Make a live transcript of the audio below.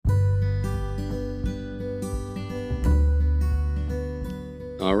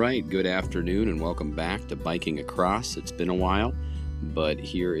All right, good afternoon and welcome back to Biking Across. It's been a while, but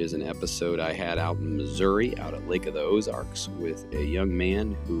here is an episode I had out in Missouri, out at Lake of the Ozarks, with a young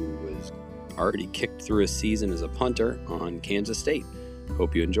man who was already kicked through a season as a punter on Kansas State.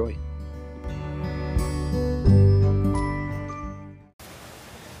 Hope you enjoy.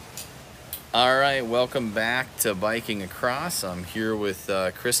 All right, welcome back to Biking Across. I'm here with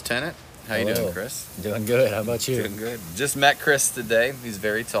Chris Tennant. How you doing, Chris? Doing good. How about you? Doing good. Just met Chris today. He's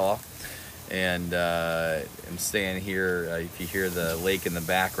very tall. And I'm staying here. If you hear the lake in the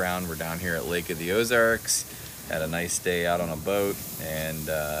background, we're down here at Lake of the Ozarks. Had a nice day out on a boat and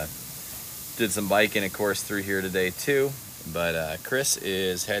did some biking, of course, through here today too. But Chris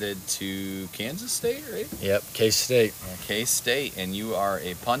is headed to Kansas State, right? Yep, K-State. K-State, and you are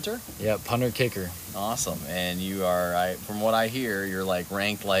a punter? Yep, punter-kicker. Awesome. And you are, from what I hear, you're like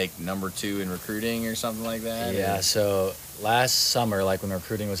ranked like number 2 in recruiting or something like that? Yeah, or? so last summer, like when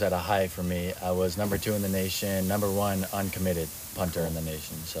recruiting was at a high for me, I was number 2 in the nation, number 1 uncommitted punter in the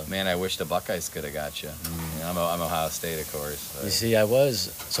nation. So man, I wish the Buckeyes could have got you. I'm Ohio State, of course. But. You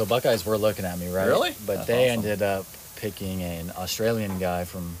see, Buckeyes were looking at me, right? Really? But That's they awesome. ended up picking an Australian guy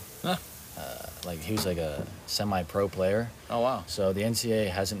from, Huh. he was like a semi-pro player. Oh, wow. So the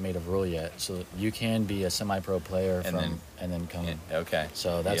NCAA hasn't made a rule yet. So you can be a semi-pro player And then come. Okay.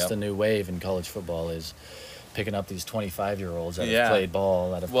 So that's Yep. the new wave in college football is picking up these 25-year-olds that Yeah. have played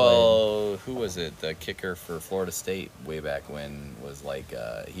ball, that have Well, who was it? The kicker for Florida State way back when was like,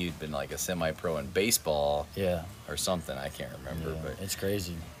 he'd been like a semi-pro in baseball played. Yeah. or something. I can't remember. Yeah, But it's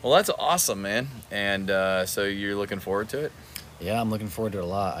crazy. well, that's awesome, man. And so you're looking forward to it? Yeah, I'm looking forward to it a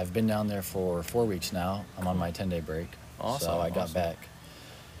lot. I've been down there for 4 weeks now. I'm on my 10-day break. Awesome. So I got awesome. back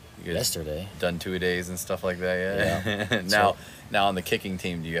You guys yesterday. done 2 days and stuff like that, yeah? Yeah. now on the kicking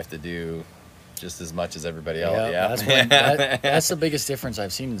team, do you have to do just as much as everybody else? Yeah, that's the biggest difference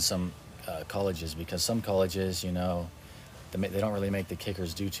I've seen in some colleges, because some colleges, they don't really make the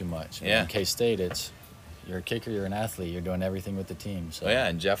kickers do too much. Yeah. In K-State, you're a kicker, you're an athlete, you're doing everything with the team. So Oh, yeah,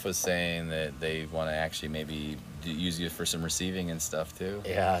 and Jeff was saying that they want to actually maybe use you for some receiving and stuff too.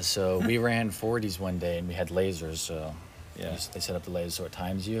 Yeah, so we ran 40s one day and we had lasers, so Yeah. they set up the laser so it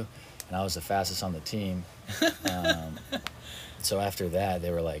times you, and I was the fastest on the team. So after that, they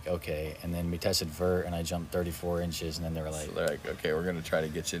were like, okay, and then we tested vert, and I jumped 34 inches, and then they were like, So they're like, okay, we're going to try to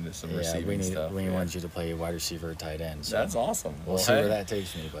get you into some yeah, receiving stuff. we want you to play wide receiver or tight end. So That's awesome. we'll Well, see hey. where that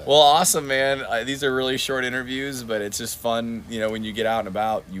takes me. But Well, awesome, man. These are really short interviews, but it's just fun. When you get out and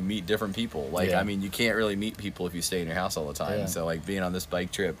about, you meet different people. Yeah. I mean, you can't really meet people if you stay in your house all the time. Yeah. So, like, being on this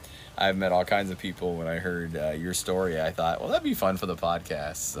bike trip, I've met all kinds of people. When I heard your story, I thought, well, that'd be fun for the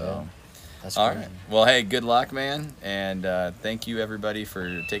podcast. So, Yeah. That's all crazy. right. Well, hey, good luck, man. And thank you, everybody,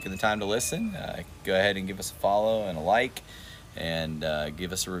 for taking the time to listen. Go ahead and give us a follow and a like, and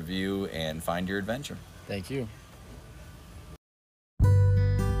give us a review, and find your adventure. Thank you.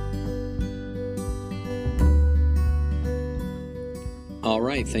 All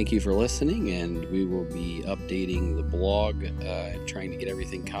right, thank you for listening, and we will be updating the blog, trying to get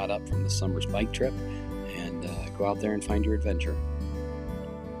everything caught up from the summer's bike trip, and go out there and find your adventure.